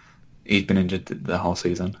where he's been injured the whole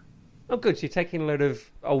season. Oh, good. So you're taking a load of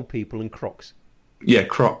old people and Crocs. Yeah,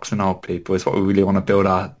 Crocs and old people is what we really want to build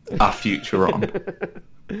our future on.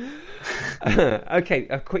 Okay,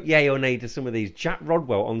 a quick yay or nay to some of these. Jack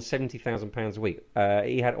Rodwell on £70,000 a week.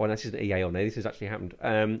 He had. Well, this isn't a yay or nay. This has actually happened.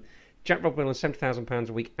 Jack Rodwell on £70,000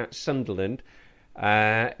 a week at Sunderland.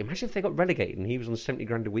 Imagine if they got relegated and he was on 70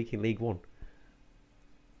 grand a week in League One.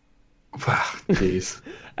 Jeez.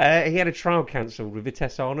 He had a trial cancelled with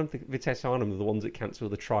Vitesse Arnhem. Vitesse Arnhem are the ones that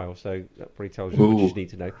cancelled the trial, so that probably tells you what you just need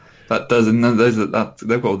to know. That doesn't.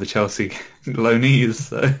 They've got all the Chelsea loanees.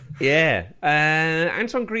 So. Yeah.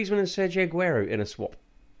 Antoine Griezmann and Sergio Aguero in a swap.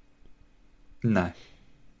 No.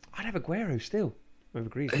 I'd have Aguero still over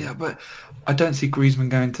Griezmann. Yeah, but I don't see Griezmann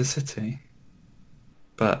going to City.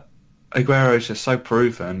 But Aguero is just so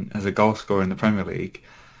proven as a goal scorer in the Premier League.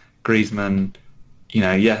 Griezmann,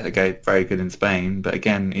 okay, very good in Spain, but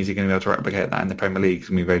again, is he going to be able to replicate that in the Premier League? It's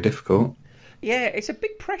going to be very difficult. Yeah, it's a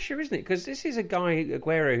big pressure, isn't it? Because this is a guy,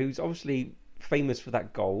 Aguero, who's obviously famous for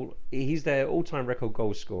that goal. He's their all-time record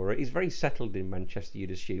goal scorer. He's very settled in Manchester,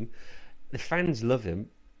 you'd assume. The fans love him.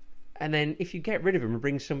 And then if you get rid of him and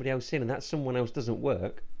bring somebody else in and that someone else doesn't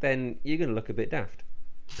work, then you're going to look a bit daft.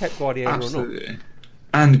 Pep Guardiola Absolutely. or not.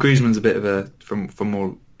 And Griezmann's a bit of a, from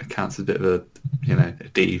all accounts, a bit of a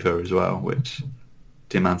diva as well, which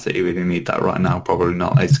do Man City really need that right now? Probably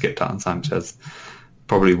not. They skipped out on Sanchez.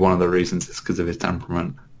 Probably one of the reasons is because of his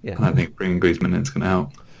temperament. Yeah. And I think bringing Griezmann in is going to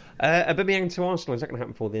help. Aubameyang to Arsenal, is that going to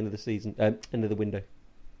happen before the end of the season, end of the window?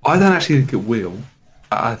 I don't actually think it will.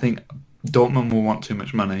 I think Dortmund will want too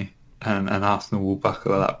much money, and Arsenal will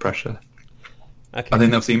buckle that pressure. Okay. I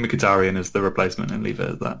think they'll see Mkhitaryan as the replacement and leave it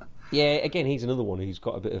at that. Yeah, again, he's another one who's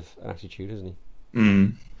got a bit of attitude, hasn't he?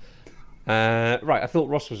 Mm. Right, I thought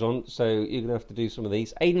Ross was on, so you're going to have to do some of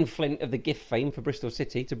these. Aidan Flint of the GIF fame for Bristol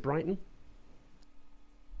City to Brighton.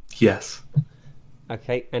 Yes.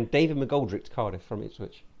 Okay, and David McGoldrick to Cardiff from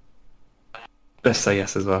Ipswich. Best say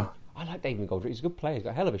yes as well. I like David McGoldrick. He's a good player. He's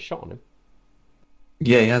got a hell of a shot on him.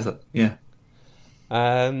 Yeah, he has it. Yeah.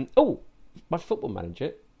 My Football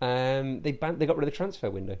Manager. They got rid of the transfer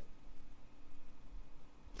window.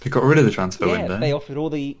 They got rid of the transfer window? Yeah, they offered all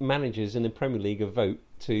the managers in the Premier League a vote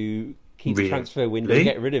to keep the Really? transfer window and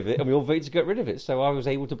get rid of it, and we all voted to get rid of it. So I was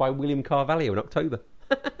able to buy William Carvalho in October.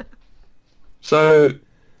 So,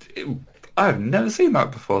 I've never seen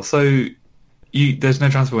that before. So, there's no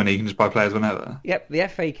transfer window. You can just buy players whenever. Yep, the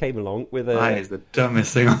FA came along with a... That is the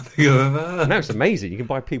dumbest thing I think I've ever heard. No, it's amazing. You can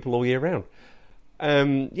buy people all year round.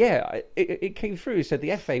 It came through. It said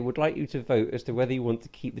the FA would like you to vote as to whether you want to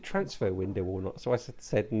keep the transfer window or not. So I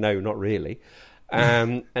said no, not really.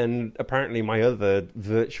 And apparently my other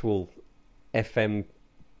virtual FM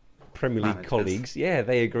Premier League colleagues,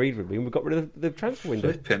 they agreed with me, and we got rid of the transfer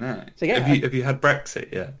window. Flipping out. So, yeah, have you had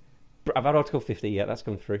Brexit yet? I've had Article 50. Yeah, that's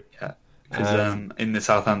come through. Yeah. Because in the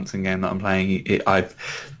Southampton game that I'm playing, I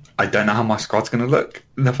don't know how my squad's going to look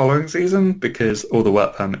in the following season because all the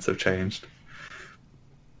work permits have changed.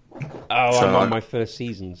 Oh, I'm on my first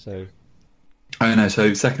season, so... Oh no!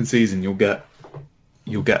 So second season, you'll get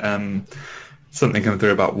something coming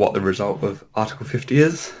through about what the result of Article 50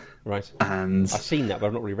 is. Right. And I've seen that, but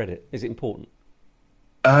I've not really read it. Is it important?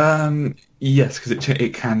 Yes, because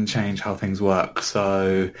it can change how things work.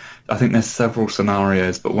 So I think there's several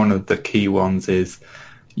scenarios, but one of the key ones is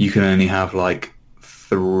you can only have like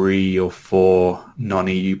 3 or 4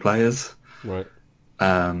 non-EU players. Right.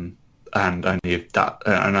 And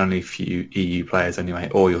only a few EU players anyway,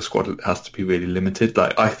 or your squad has to be really limited.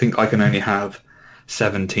 Like I think I can only have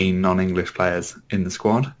 17 non-English players in the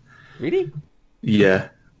squad. Really? Yeah.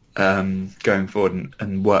 Going forward,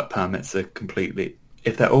 and work permits are completely...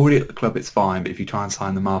 If they're already at the club, it's fine, but if you try and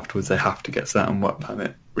sign them afterwards, they have to get certain work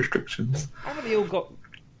permit restrictions. Haven't they all got...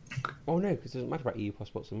 Oh, no, because it doesn't matter about EU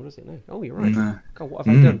passports anymore, does it? No. Oh, you're right. No. God, what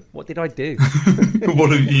have I done? What did I do?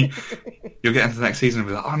 What have you... You'll get into the next season and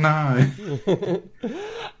be like, oh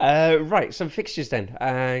no. Right, some fixtures then.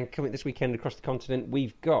 Coming this weekend across the continent,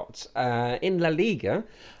 we've got in La Liga,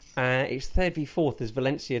 it's 3rd v 4th as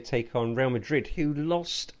Valencia take on Real Madrid, who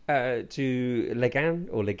lost to Legan,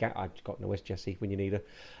 or Legan, I've got no West Jesse when you need her.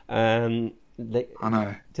 I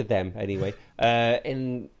know. To them, anyway.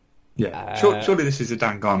 Yeah. Surely this is a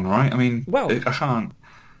dang gone, right? I mean, well, I can't...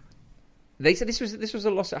 They said this was a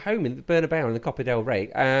loss at home in the Bernabeu in the Copa del Rey,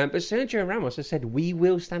 but Sergio Ramos has said we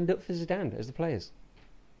will stand up for Zidane as the players.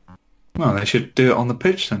 Well, they should do it on the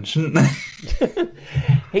pitch then, shouldn't they?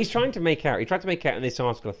 He tried to make out in this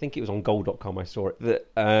article, I think it was on goal.com I saw it, that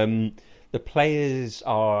the players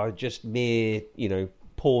are just mere,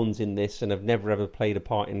 pawns in this and have never ever played a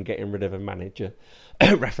part in getting rid of a manager,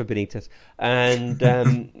 Rafa Benitez, and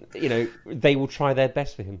they will try their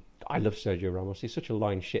best for him. I love Sergio Ramos. He's such a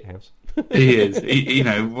lying shithouse. He is.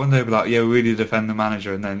 One day he'll be like, yeah, we really defend the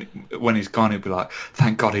manager, and then when he's gone, he'll be like,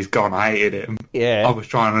 thank God he's gone. I hated him. Yeah. I was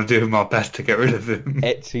trying to do my best to get rid of him.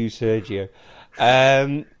 Et tu, Sergio.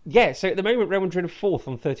 So at the moment, Real Madrid are 4th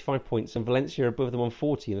on 35 points, and Valencia are above them on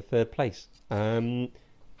 40 in the 3rd place.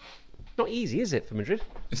 Not easy, is it, for Madrid?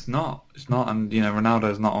 It's not. And,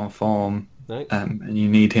 Ronaldo's not on form. No. And you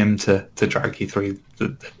need him to drag you through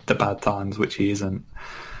the bad times, which he isn't.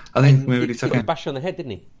 I think we really took him. him. A bash on the head,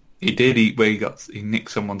 didn't he? He did. He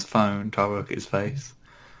nicked someone's phone, tried to look at his face.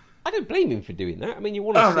 I don't blame him for doing that. I mean, you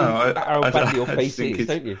want to see how bad your face is,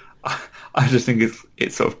 don't you? I just think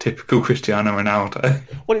it's sort of typical Cristiano Ronaldo.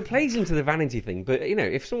 Well, it plays into the vanity thing, but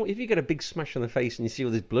if you get a big smash on the face and you see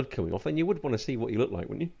all this blood coming off, then you would want to see what you look like,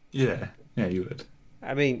 wouldn't you? Yeah, you would.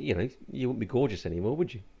 I mean, you wouldn't be gorgeous anymore,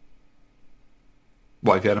 would you?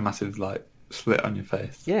 What if you had a massive slit on your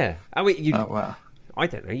face? Yeah, I mean, oh wow. I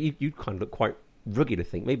don't know. You kind of look quite rugged, I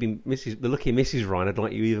think. Maybe the lucky Mrs. Ryan would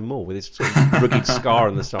like you even more with this sort of rugged scar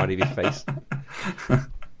on the side of your face.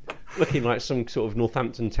 Looking like some sort of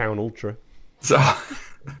Northampton Town ultra. So, I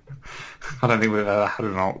don't think we've ever had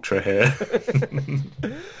an ultra here.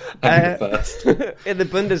 First. In the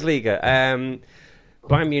Bundesliga,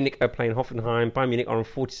 Bayern Munich are playing Hoffenheim. Bayern Munich are on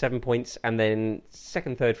 47 points, and then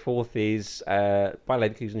second, third, fourth is Bayer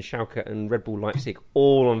Leverkusen, Schalke, and Red Bull Leipzig,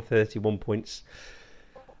 all on 31 points.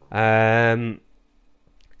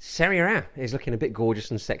 Serie A is looking a bit gorgeous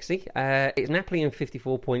and sexy. It's Napoli on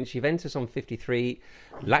 54 points, Juventus on 53,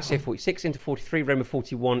 Lazio 46, Inter 43, Roma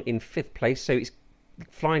 41 in fifth place. So it's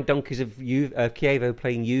flying donkeys of Chievo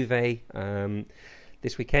playing Juve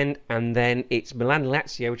this weekend, and then it's Milan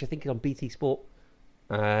Lazio, which I think is on BT Sport,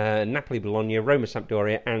 Napoli Bologna, Roma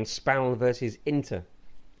Sampdoria, and Spal versus Inter.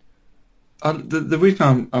 The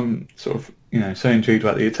reason I'm sort of so intrigued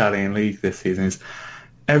about the Italian league this season is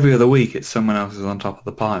every other week it's someone else is on top of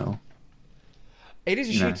the pile. It is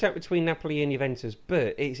a shootout between Napoli and Juventus,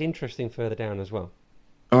 but it's interesting further down as well.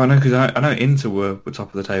 Oh, I know, because I know Inter were top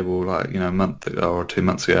of the table a month ago or 2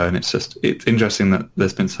 months ago, and it's interesting that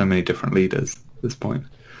there's been so many different leaders at this point.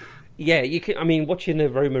 Yeah, you can. I mean, watching the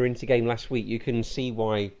Roma Inter game last week, you can see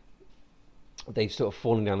why they've sort of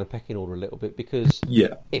fallen down the pecking order a little bit, because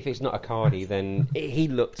if it's not Icardi, then he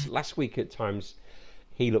looked last week at times.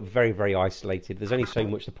 He looked very, very isolated. There's only so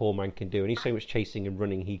much the poor man can do, and he's so much chasing and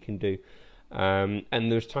running he can do. And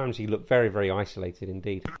there's times he looked very, very isolated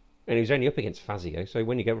indeed. And he was only up against Fazio, so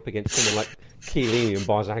when you go up against someone like Chiellini and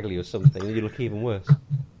Barzagli or something, you look even worse.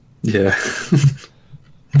 Yeah.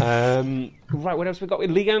 Right, what else we got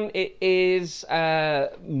with Ligue 1? It is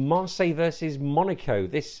Marseille versus Monaco.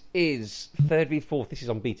 This is third v fourth. This is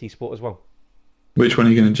on BT Sport as well. Which one are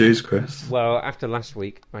you going to choose, Chris? Well, after last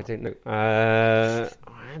week, I don't know.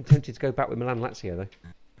 I am tempted to go back with Milan Lazio,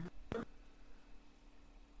 though.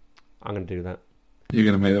 I'm going to do that. You're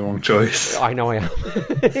going to make the wrong choice. I know I am.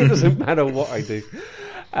 It doesn't matter what I do.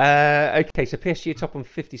 Okay, so PSG are top on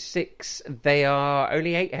 56. They are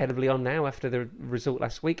only 8 ahead of Lyon now after the result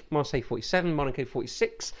last week. Marseille 47, Monaco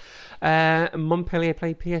 46. Montpellier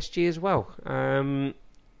play PSG as well.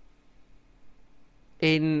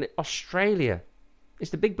 In Australia,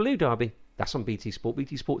 it's the Big Blue Derby. That's on BT Sport.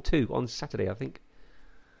 BT Sport 2 on Saturday, I think.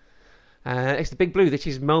 It's the Big Blue. This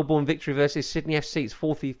is Melbourne Victory versus Sydney FC. It's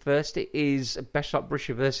 4v1. It is Besart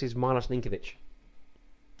Borussia versus Milos Ninkovic.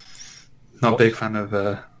 Not a big fan of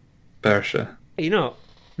Berisha. Are you not?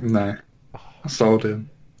 No. I sold him.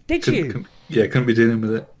 Did you? Couldn't be dealing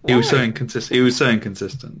with it. Why? He was so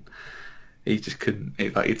inconsistent. He just couldn't.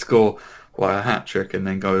 He'd score a hat trick and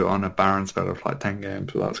then go on a barren spell of 10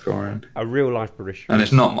 games without scoring. A real life Berisha. And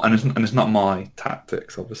it's not my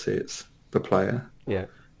tactics. Obviously, it's the player. Yeah.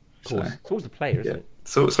 Of course. So, it's always the player, isn't it?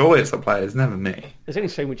 So always the player. It's never me. There's only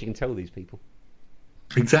so much you can tell these people.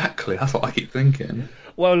 Exactly. That's what I keep thinking.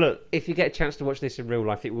 Well, look, if you get a chance to watch this in real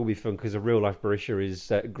life, it will be fun because a real life Berisha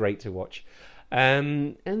is great to watch.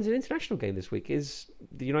 And an international game this week is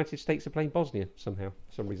the United States are playing Bosnia somehow,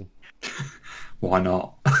 for some reason. Why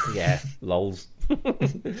not? Yeah, lols.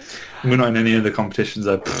 We're not in any other competitions,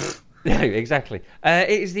 though. No, exactly. It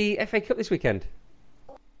is the FA Cup this weekend.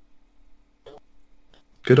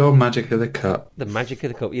 Good old magic of the cup. The magic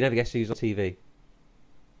of the cup. You never guess who's on TV.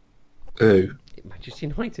 Who? Manchester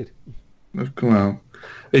United. Well,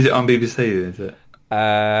 is it on BBC? Is it?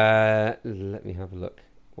 Let me have a look.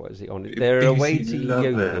 What is it on? They're away to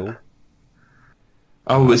Yeovil.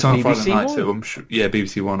 Oh, it's on BBC Friday night, One? so I'm sure. Yeah,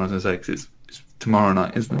 BBC One. I was going to say because it's tomorrow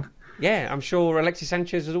night, isn't it? Yeah, I'm sure Alexis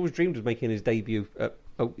Sanchez has always dreamed of making his debut at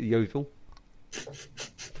Yeovil.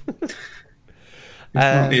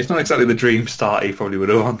 It's not exactly the dream start he probably would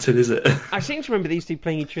have wanted, is it? I seem to remember these two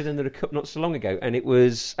playing each other in the cup not so long ago, and it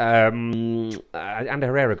was Ander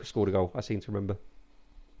Herrera scored a goal. I seem to remember.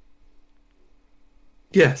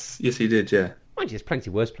 Yes, he did. Yeah. Mind you, there's plenty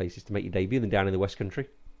worse places to make your debut than down in the West Country.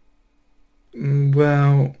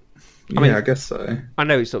 Well, yeah, I guess so. I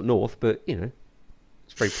know it's up north, but it's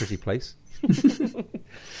a very pretty place.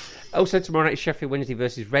 Also tomorrow night is Sheffield Wednesday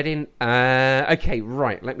versus Reading. Okay,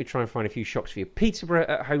 right. Let me try and find a few shocks for you. Peterborough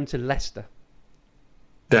at home to Leicester.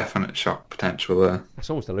 Definite shock potential there. That's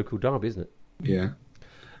almost a local derby, isn't it? Yeah.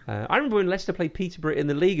 I remember when Leicester played Peterborough in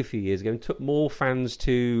the league a few years ago and took more fans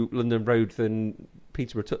to London Road than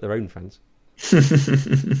Peterborough took their own fans.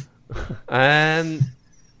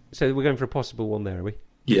 So we're going for a possible one there, are we?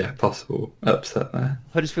 Yeah, possible upset there.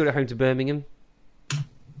 Huddersfield at home to Birmingham.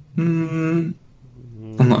 I'm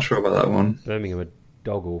not sure about that one. Birmingham are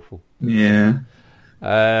dog awful. Yeah.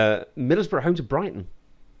 Middlesbrough at home to Brighton.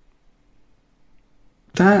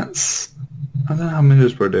 I don't know how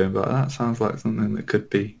Middlesbrough are doing, but that sounds like something that could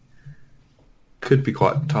be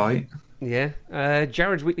quite tight. Yeah.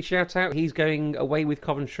 Jared's weekly shout out. He's going away with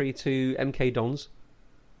Coventry to MK Dons.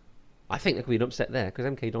 I think there could be an upset there because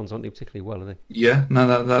MK Dons aren't doing particularly well, are they? Yeah,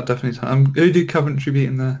 no, that definitely. Who did Coventry beat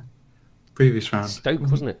in the previous round? Stoke,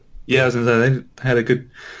 wasn't it? Yeah, I was going to say they had a good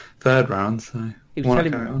third round, so He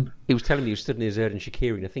was telling me he was stood near Xherdan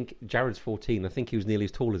Shaqiri, and I think Jared's 14. I think he was nearly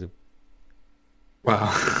as tall as him.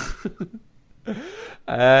 Wow.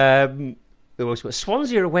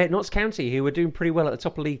 Swansea are away at Notts County, who were doing pretty well at the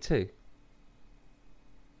top of League Two.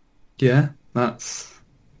 Yeah, that's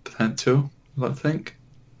potential, I think.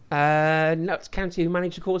 Notts County, who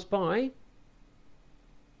managed, of course, by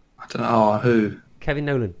I don't know. Oh, who? Kevin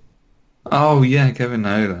Nolan. Oh, yeah, Kevin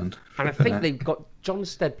Nolan. And I think they've got John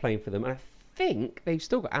Stead playing for them, and I think they've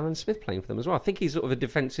still got Alan Smith playing for them as well. I think he's sort of a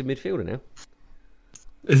defensive midfielder now.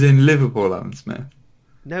 Is in Liverpool, Alan Smith?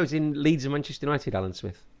 No, it's in Leeds and Manchester United, Alan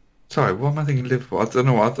Smith. Sorry, what am I thinking? Liverpool? I don't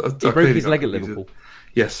know. He broke his leg at Liverpool.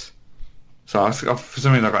 Yes. So for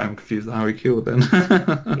some reason I got him confused with Harry Kewell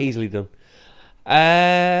then. Easily done.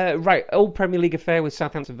 Right, old Premier League affair with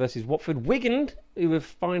Southampton versus Watford. Wigan, who were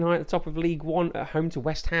fine high at the top of League One, at home to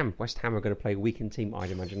West Ham. West Ham are going to play a weakened team,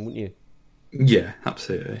 I'd imagine, wouldn't you? Yeah,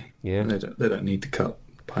 absolutely. Yeah, they don't need to cut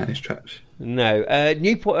by any stretch. No.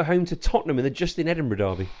 Newport at home to Tottenham in the Justin Edinburgh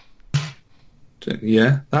derby.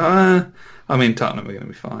 Yeah, I mean Tottenham are going to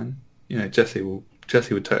be fine. You know, Jesse would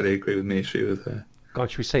totally agree with me if she was there. God,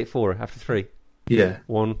 should we say it for her after three? Yeah.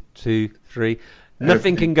 1, 2, 3.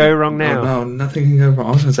 Nothing can go wrong now. No, nothing can go wrong.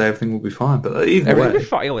 I was going to say everything will be fine, but either way, will be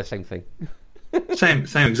fine. All the same thing. same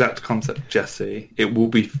exact concept, Jesse. It will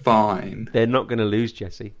be fine. They're not going to lose,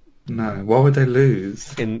 Jesse. No, why would they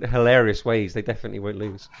lose? In hilarious ways, they definitely won't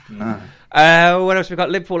lose. No. What else? We've got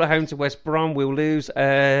Liverpool at home to West Brom. We'll lose.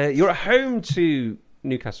 You're at home to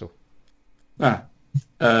Newcastle.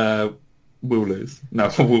 We'll lose. No,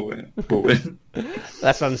 we'll win. We'll win.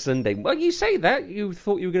 That's on Sunday. Well, you say that. You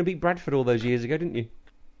thought you were going to beat Bradford all those years ago, didn't you?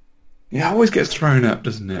 Yeah, it always gets thrown up,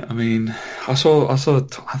 doesn't it? I mean, I saw. I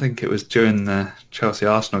think it was during the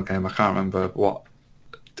Chelsea-Arsenal game. I can't remember what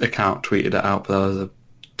account tweeted it out, but there was a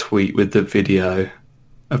tweet with the video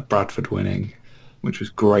of Bradford winning, which was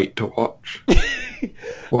great to watch.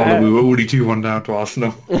 Well, we were already 2-1 down to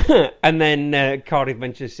Arsenal. And then Cardiff,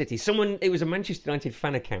 Manchester City. It was a Manchester United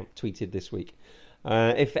fan account tweeted this week.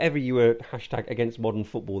 If ever you were hashtag against modern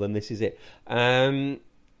football, then this is it. They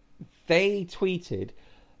tweeted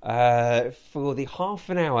for the half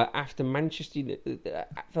an hour after Manchester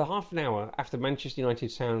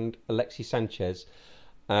United signed Alexis Sanchez,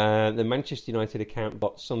 the Manchester United account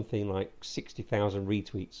got something like 60,000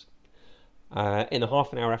 retweets. In the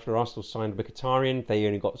half an hour after Arsenal signed Mkhitaryan, they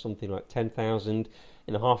only got something like 10,000.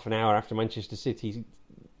 In the half an hour after Manchester City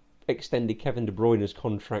extended Kevin De Bruyne's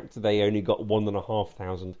contract, they only got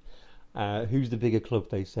 1,500. Who's the bigger club,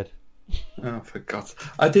 they said. Oh, for God's sake.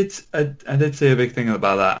 I did see a big thing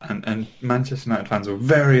about that, and Manchester United fans were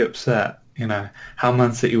very upset, you know, how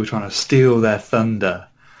Man City were trying to steal their thunder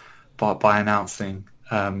by announcing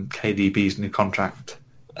KDB's new contract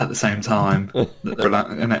at the same time that they were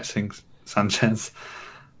announcing Sanchez.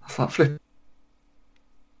 I was like, flip.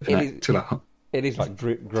 Chill out. It is like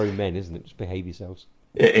grown men, isn't it? Just behave yourselves.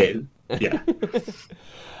 It is, yeah.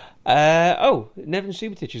 Neven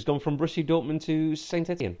Subotic has gone from Borussia Dortmund to Saint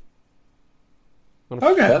Etienne.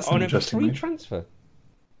 That's on interesting. On a free transfer.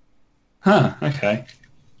 Huh, okay.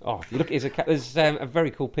 Oh, you look, there's a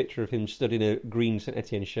very cool picture of him stood in a green Saint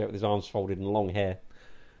Etienne shirt with his arms folded and long hair,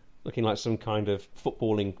 looking like some kind of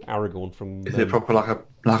footballing Aragorn from... Is it proper like a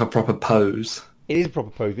proper pose? It is a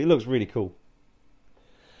proper pose. It looks really cool.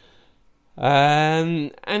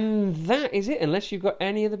 And that is it, unless you've got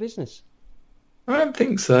any other business. I don't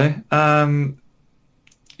think so.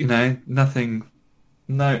 You know, nothing.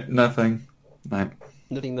 No, nothing. No.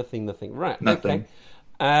 Nothing. Right, nothing.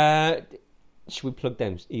 Okay. Should we plug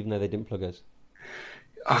them, even though they didn't plug us?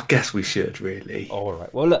 I guess we should, really. All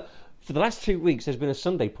right. Well, look, for the last 2 weeks, there's been a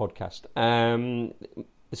Sunday podcast.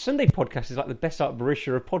 The Sunday podcast is like the best Art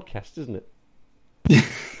Borussia of podcasts, isn't it?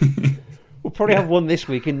 We'll probably have one this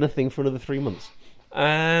week and nothing for another 3 months.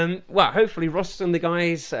 Well, hopefully Ross and the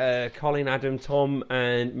guys, Colin, Adam, Tom,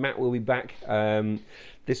 and Matt will be back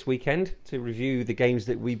this weekend to review the games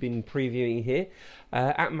that we've been previewing here.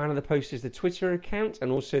 At Man of the Post is the Twitter account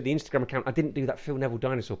and also the Instagram account. I didn't do that Phil Neville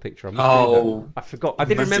dinosaur picture. I forgot. I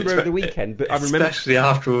did remember over the weekend, but I remember especially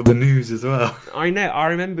after all the news as well. I know. I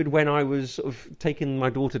remembered when I was sort of taking my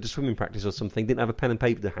daughter to swimming practice or something. Didn't have a pen and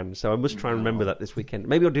paper to hand, so I must try and remember that this weekend.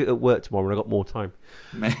 Maybe I'll do it at work tomorrow when I've got more time.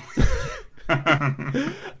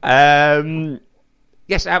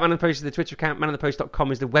 Yes, at Man of the Post is the Twitter account.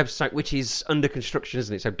 manofthepost.com is the website, which is under construction,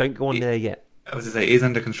 isn't it? So don't go on there yet. I was going to say, it is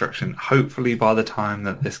under construction. Hopefully by the time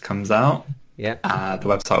that this comes out, the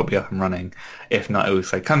website will be up and running. If not, it will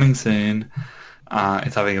say coming soon.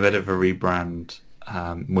 It's having a bit of a rebrand.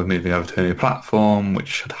 We're moving over to a new platform, which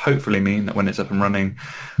should hopefully mean that when it's up and running,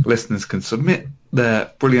 listeners can submit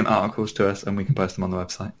their brilliant articles to us and we can post them on the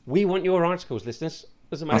website. We want your articles, listeners.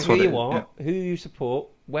 Doesn't matter who you are, who you support,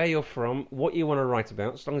 where you're from, what you want to write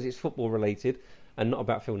about, as long as it's football related and not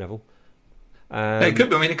about Phil Neville. It could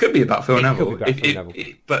be. I mean, it could be about Phil Neville. Could be about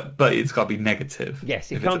Phil Neville. But it's got to be negative. Yes,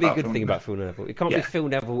 it can't be a good thing about Phil Neville. It can't be Phil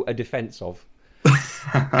Neville a defence of.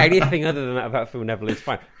 Anything other than that about Phil Neville is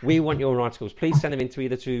fine. We want your articles. Please send them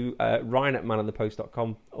either to Ryan at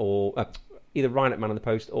manonthepost.com or either Ryan at Man on the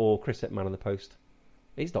Post or Chris at Man on the Post.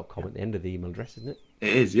 It's .com at the end of the email address, isn't it?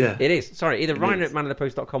 It is, yeah. It is. Sorry, either Ryan at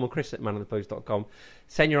manonthepost.com or Chris at manonthepost.com.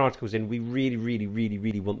 Send your articles in. We really, really, really,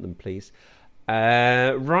 really want them, please.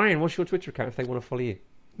 Ryan, what's your Twitter account if they want to follow you?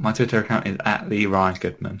 My Twitter account is at the Ryan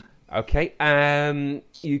Goodman. Okay.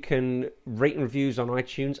 You can rate and reviews on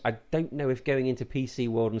iTunes. I don't know if going into PC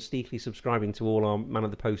World and steeply subscribing to all our Man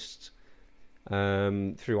of the Posts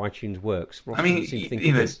through iTunes works. Ross, I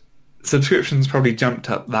mean, subscriptions probably jumped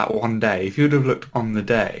up that one day. If you would have looked on the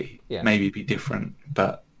day, maybe it'd be different.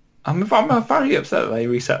 But I'm very upset that they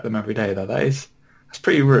reset them every day, though. That's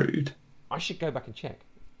pretty rude. I should go back and check.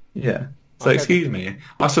 Yeah. So excuse me,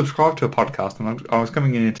 I subscribed to a podcast and I was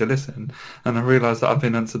coming in here to listen and I realised that I've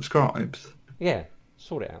been unsubscribed. Yeah,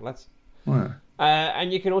 sort it out, lads. Yeah.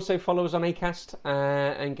 And you can also follow us on Acast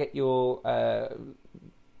and get your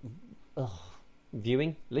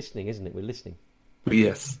listening, isn't it? We're listening.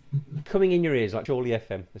 Yes. Coming in your ears like Chorley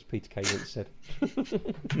FM, as Peter Kay once said.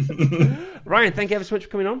 Ryan, thank you ever so much for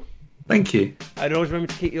coming on. Thank you. And always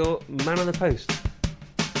remember to keep your Man on the Post.